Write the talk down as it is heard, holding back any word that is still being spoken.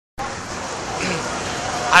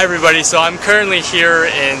Hi everybody, so I'm currently here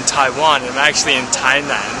in Taiwan. I'm actually in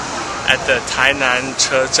Tainan at the Tainan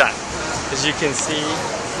车站. As you can see,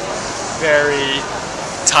 very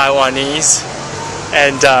Taiwanese.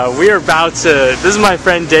 And we are about to, this is my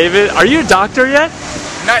friend David. Are you a doctor yet?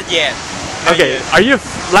 Not yet. Okay, are you a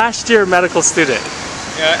last year medical student?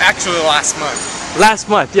 Actually last month. Last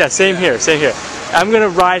month, yeah, same here, same here. I'm gonna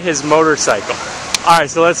ride his motorcycle. Alright,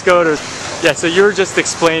 so let's go to, yeah, so you were just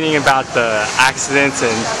explaining about the accidents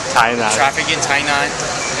in Tainan. Traffic in Tainan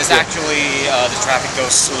is actually, the traffic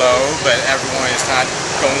goes slow, but everyone is not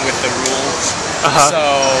going with the rules. So,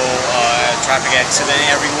 traffic accident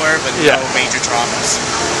everywhere, but no major traumas.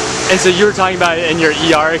 And so you were talking about it in your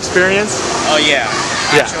ER experience? Oh yeah,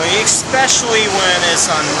 actually, especially when it's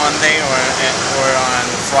on Monday or on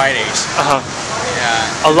Fridays.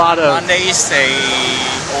 Yeah. A lot of Mondays they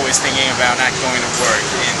always thinking about not going to work,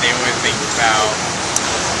 and they would think about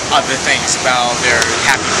other things, about their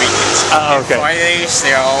happy weekends. Okay. Fridays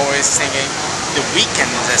they are always thinking the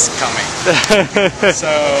weekend is coming.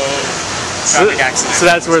 Traffic accident. So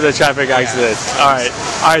that's where the traffic accident. Yeah.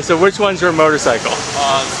 All right. So which one's your motorcycle?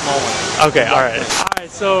 Small one. Okay. All right.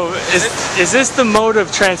 So is this the mode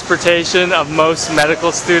of transportation of most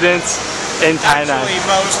medical students in Tainan? Actually,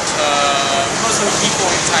 most of the people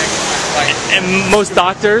in Taiwan, like, and most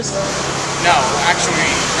doctors? No, actually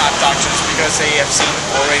not doctors, because they have seen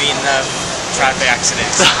already enough traffic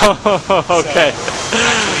accidents. Okay. So,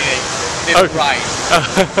 actually, they didn't ride.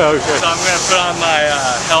 Okay. So I'm gonna put on my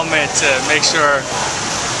helmet to make sure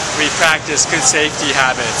we practice good safety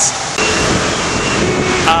habits.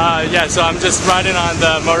 Yeah, so I'm just riding on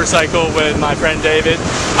the motorcycle with my friend David.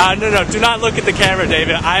 No, do not look at the camera,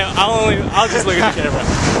 David. I'll just look at the camera.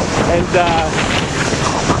 And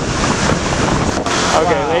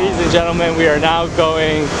okay, ladies and gentlemen, we are now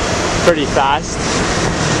going pretty fast,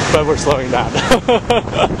 but we're slowing down.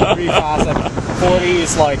 Pretty fast. At 40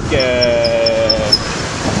 is like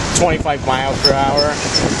 25 miles per hour.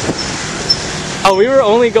 Oh, we were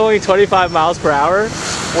only going 25 miles per hour?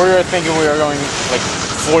 We were thinking we were going like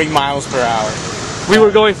 40 miles per hour. We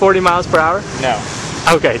were going 40 miles per hour? No.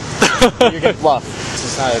 Okay. You get bluff.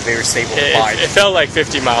 It's not a very stable bike. It felt like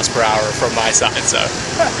 50 miles per hour from my side, so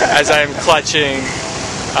as I'm clutching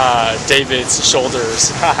David's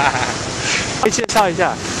shoulders.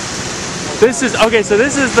 This is okay. So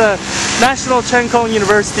this is the National Cheng Kung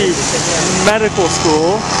University Medical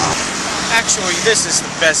School. Actually, this is the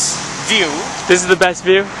best view. This is the best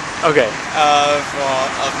view. Okay.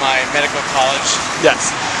 Of my medical college.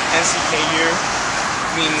 Yes. NCKU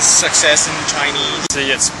means success in Chinese. So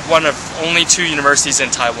it's one of only 2 universities in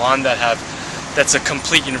Taiwan that's a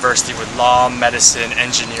complete university with law, medicine,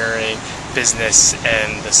 engineering, business,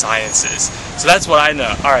 and the sciences. So that's what I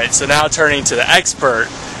know. All right. So now turning to the expert,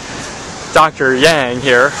 Dr. Yang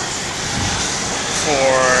here.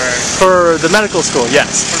 For the medical school,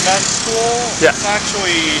 yes. For medical school, yes. It's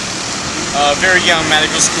actually a very young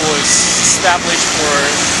medical school. It's established for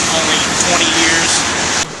only 20 years.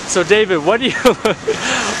 So David, what's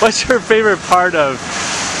your favorite part of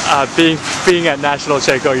being at National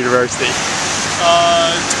Cheng Kung University?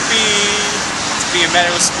 To be a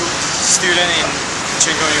medical school student in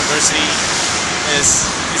Cheng Kung University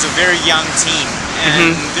is a very young team,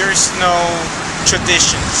 and there's no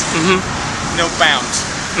traditions, no bounds,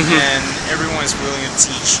 and everyone is willing to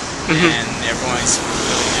teach, and everyone is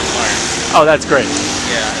willing to learn. Oh, that's great.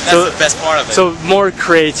 Yeah, that's the best part of it. So more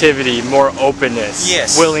creativity, more openness.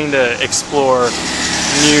 Yes. Willing to explore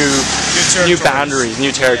new boundaries,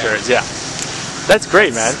 new territories. Yeah. That's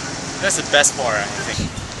great, man. That's the best part, I think.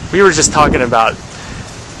 We were just talking about.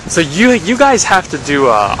 So you guys have to do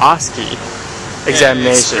a OSCE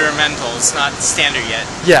examination. Experimental. It's not standard yet.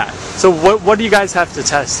 Yeah. So what do you guys have to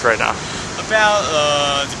test right now? About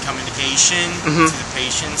the communication to the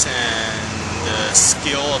patients and the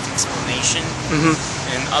skill of explanation,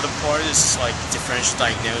 and other part is like differential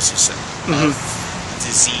diagnosis of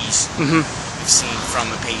disease you've seen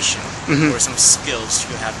from a patient, or some skills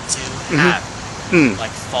you have to have,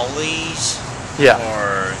 like Foley's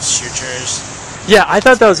or sutures. Yeah, I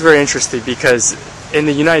thought that was very interesting because in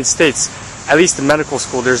the United States, at least in medical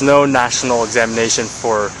school, there's no national examination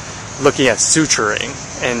for looking at suturing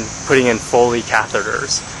and putting in Foley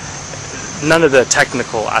catheters. None of the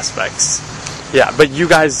technical aspects. Yeah, but you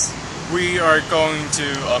guys... We are going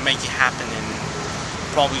to make it happen in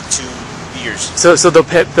probably 2 years. So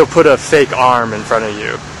they'll put a fake arm in front of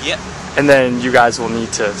you. Yep. And then you guys will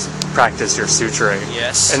need to practice your suturing.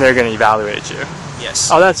 Yes. And they're going to evaluate you. Yes.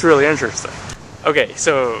 Oh, that's really interesting. Okay,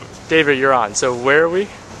 so David, you're on. So where are we?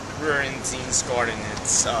 We're in Dean's Garden.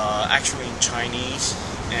 It's actually in Chinese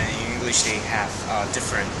and in English. English they have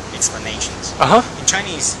different explanations. Uh-huh. In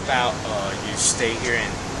Chinese, about you stay here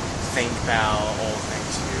and think about all the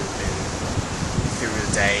things you've been through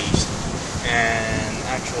the days, and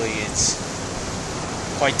actually it's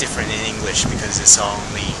quite different in English because it's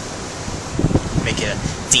only make it a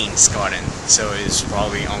dean's garden, so it's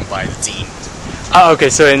probably owned by the dean. Oh, okay.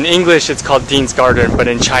 So in English it's called Dean's Garden, but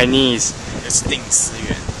in Chinese It's 定思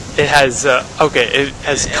园. it has it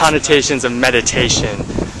has connotations of meditation,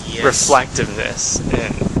 Yes. reflectiveness,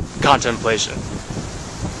 and contemplation.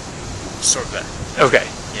 Sort of that. Okay.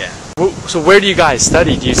 Yeah. So where do you guys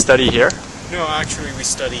study? Do you study here? No, actually we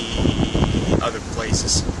study other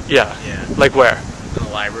places. Yeah. Yeah. Like where? In the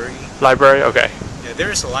library. Library? Okay. Yeah,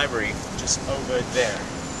 there is a library just over there.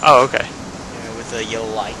 Oh, okay. Yeah, with the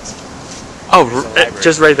yellow light. Oh, There's a library.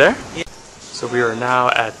 just right there? Yeah. So we are now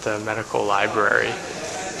at the medical library.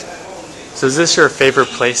 So is this your favorite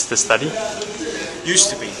place to study? Used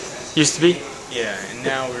to be. Used to be? Yeah, and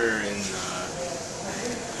now we're in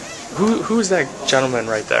Who's that gentleman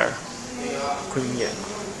right there? Kunyan.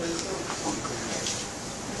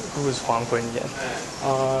 Who is Huang Kunyan?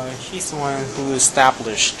 He's the one who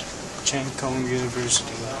established Cheng Kung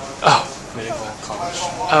University Oh, Medical College.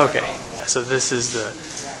 okay. So this is the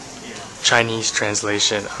Chinese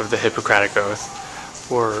translation of the Hippocratic Oath.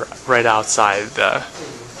 We're right outside the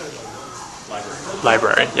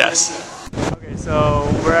library, yes. Okay, so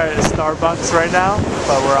we're at Starbucks right now,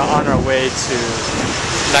 but we're on our way to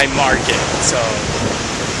night market. So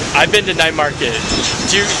I've been to night market.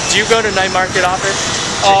 Do you go to night market often?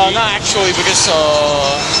 Not actually, because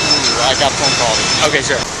I got phone call. Okay,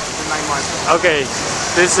 sure. The night market. Okay,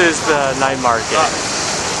 this is the night market,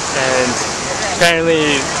 and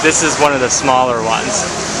apparently this is one of the smaller ones.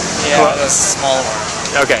 Yeah, the small one.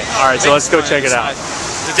 Okay, alright, so let's go check it out.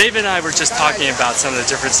 So David and I were just talking about some of the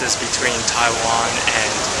differences between Taiwan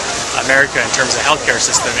and America in terms of healthcare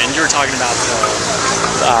system, and you were talking about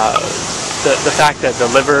the fact that the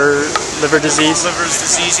liver disease. Liver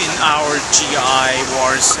disease in our GI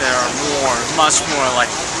wards are much more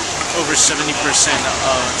like over 70%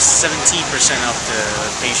 of 17% of the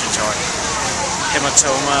patients are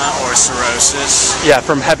hematoma or cirrhosis. Yeah,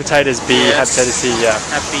 from hepatitis B, Yes. hepatitis C, yeah.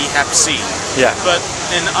 Hep B, Hep C. Yeah. But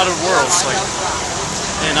in other worlds, like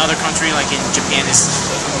in other countries, like in Japan, it's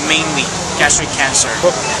mainly gastric cancer.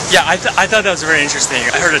 Yeah, I thought that was very interesting.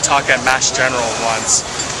 I heard a talk at Mass General once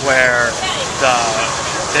where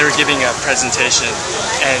they were giving a presentation,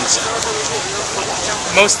 and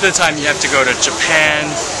most of the time you have to go to Japan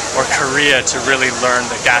or Korea to really learn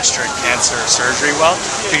the gastric cancer surgery well,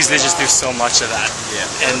 because they just do so much of that.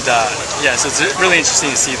 Yeah. And yeah, so it's really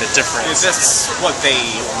interesting to see the difference. That's what they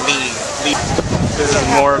mean. This is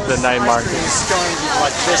more of the night market. It's going to be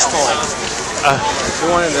like this toy.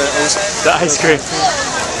 You wanted The ice cream.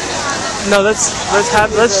 No, let's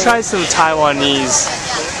try some Taiwanese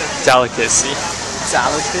delicacy.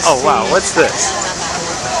 delicacy. Oh wow, what's this?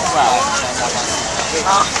 Wow.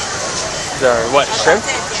 There, what, shrimp?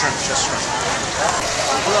 Shrimp, just shrimp.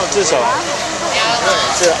 这种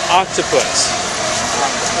这 octopus.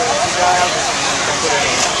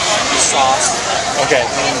 Sauce. Okay.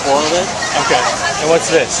 And boil it. Okay. And what's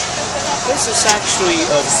this? This is actually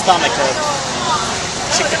the stomach of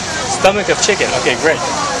chicken. Stomach of chicken. Okay, great.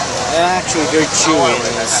 And actually very chewy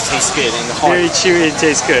and it tastes good in the heart. Very chewy and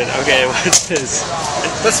tastes good. Okay, what's this?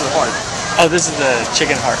 This is the heart. Oh, this is the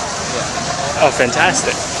chicken heart. Yeah. Oh,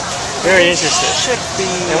 fantastic. Very interesting. Should be.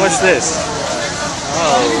 And what's this?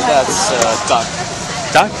 Oh, that's duck.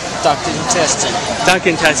 Duck? Duck intestine. Duck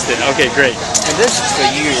intestine. Okay, great. And this is the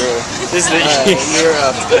ear. This is the Ear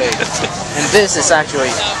of the pig. And this is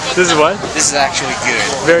actually. This is what? This is actually good.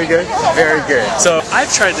 Very good. Very good. So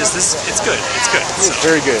I've tried this. It's good. It's good. So,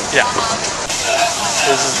 Very good. yeah.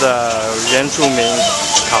 This is the 原住民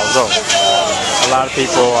烤肉. A lot of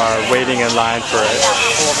people are waiting in line for it.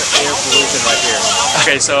 Full of air pollution right here.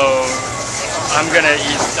 Okay, so I'm gonna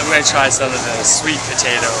try some of the sweet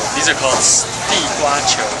potato. These are called 地瓜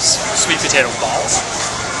球, sweet potato balls.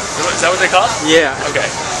 Is that what they're called? Yeah. Okay.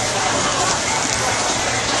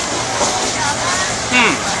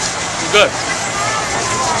 Good.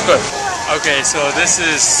 Good. Okay, so this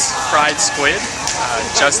is fried squid,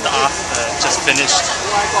 just finished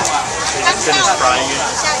frying it.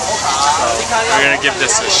 So we're gonna give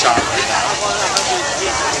this a shot right now.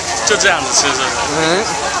 就这样子吃是不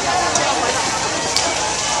是？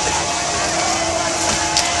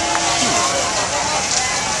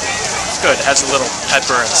 Good. It has a little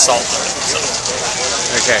pepper and salt in it. So.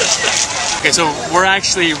 Okay. Okay, so we're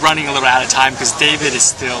actually running a little out of time because David is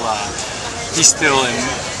still, are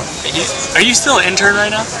you still an intern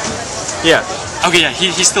right now? Yeah. Okay, yeah,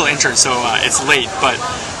 he's still intern, so it's late, but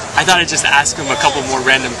I thought I'd just ask him a couple more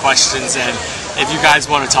random questions, and if you guys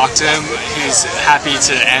want to talk to him, he's happy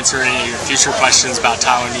to answer any future questions about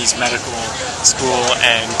Taiwanese medical school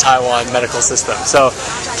and Taiwan medical system. So,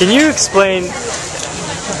 can you explain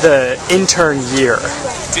the intern year?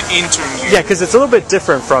 The intern year? Yeah, because it's a little bit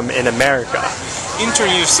different from in America. Intern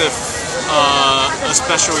year is a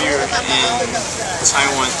special year in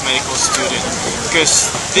Taiwan medical student,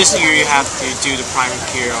 because this year you have to do the primary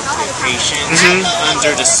care of the patient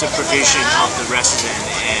under the supervision of the resident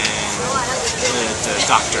and the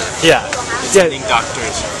doctor. Yeah. Attending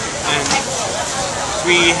doctors. And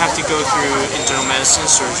we have to go through internal medicine,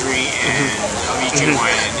 surgery, and OB/GYN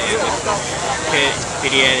and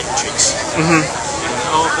pediatrics. And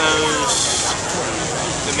all those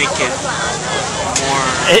to make it more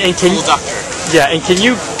full doctor. Yeah, and can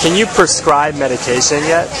you prescribe medication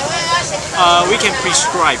yet? We can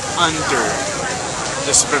prescribe under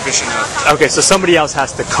the supervision of. Okay, so somebody else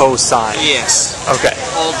has to co-sign. Yes. Okay.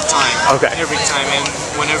 All the time. Okay. Every time and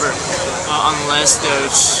whenever, unless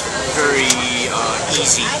those very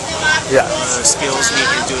easy skills we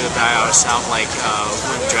can do it by ourselves, like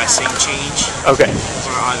when dressing change. Okay.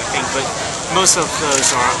 Or other things, but most of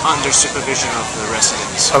those are under supervision of the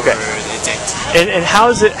residents. Okay. Or the dentist. And how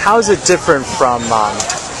is it different from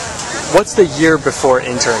what's the year before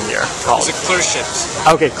intern year called? It's a clerkship.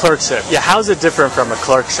 Okay, clerkship. Yeah, how's it different from a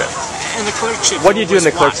clerkship? In the clerkship, what do you do in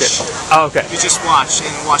the clerkship? Oh, okay. You just watch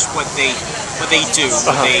and watch what they do,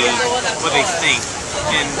 what they think,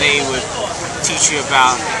 and they would teach you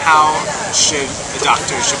about how should the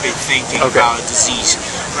doctor should be thinking about a disease,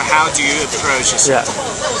 or how do you approach it. Yeah.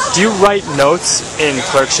 Do you write notes in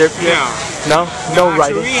clerkship? No. No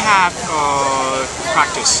writing. Actually, we have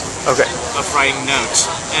practice. Okay. Of writing notes,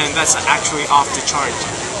 and that's actually off the chart.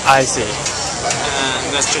 I see.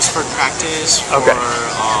 And that's just for practice,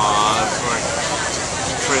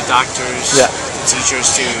 for doctors,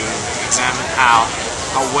 teachers to examine how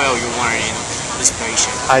well you're learning this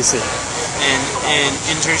patient. I see. And in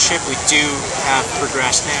internship, we do have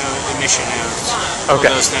progress notes, admission notes, all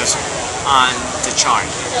those notes on the chart.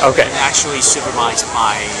 Okay. And actually supervised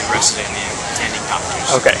by resident and attending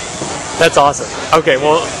doctors. Okay. That's awesome. Okay,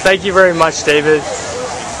 well, thank you very much, David.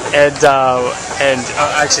 And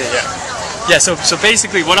actually, yeah. So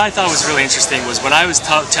basically, what I thought was really interesting was when I was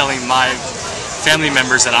telling my family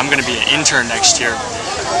members that I'm going to be an intern next year,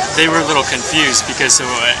 they were a little confused because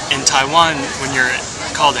in Taiwan, when you're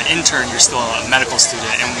called an intern, you're still a medical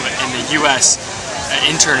student, and in the U.S.,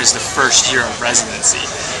 an intern is the first year of residency.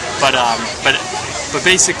 But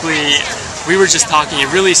basically, we were just talking.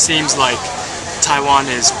 It really seems like Taiwan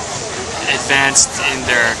is advanced in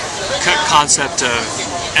their concept of,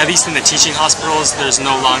 at least in the teaching hospitals, there's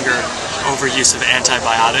no longer overuse of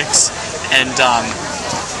antibiotics, and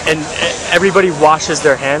everybody washes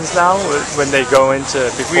their hands now when they go into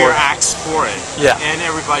before. We are asked for it. Yeah. And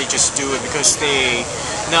everybody just do it because they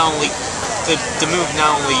not only the move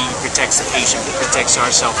not only protects the patient but protects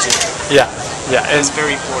ourselves too. Yeah. Yeah. And that's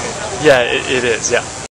very important. Yeah, it is. Yeah.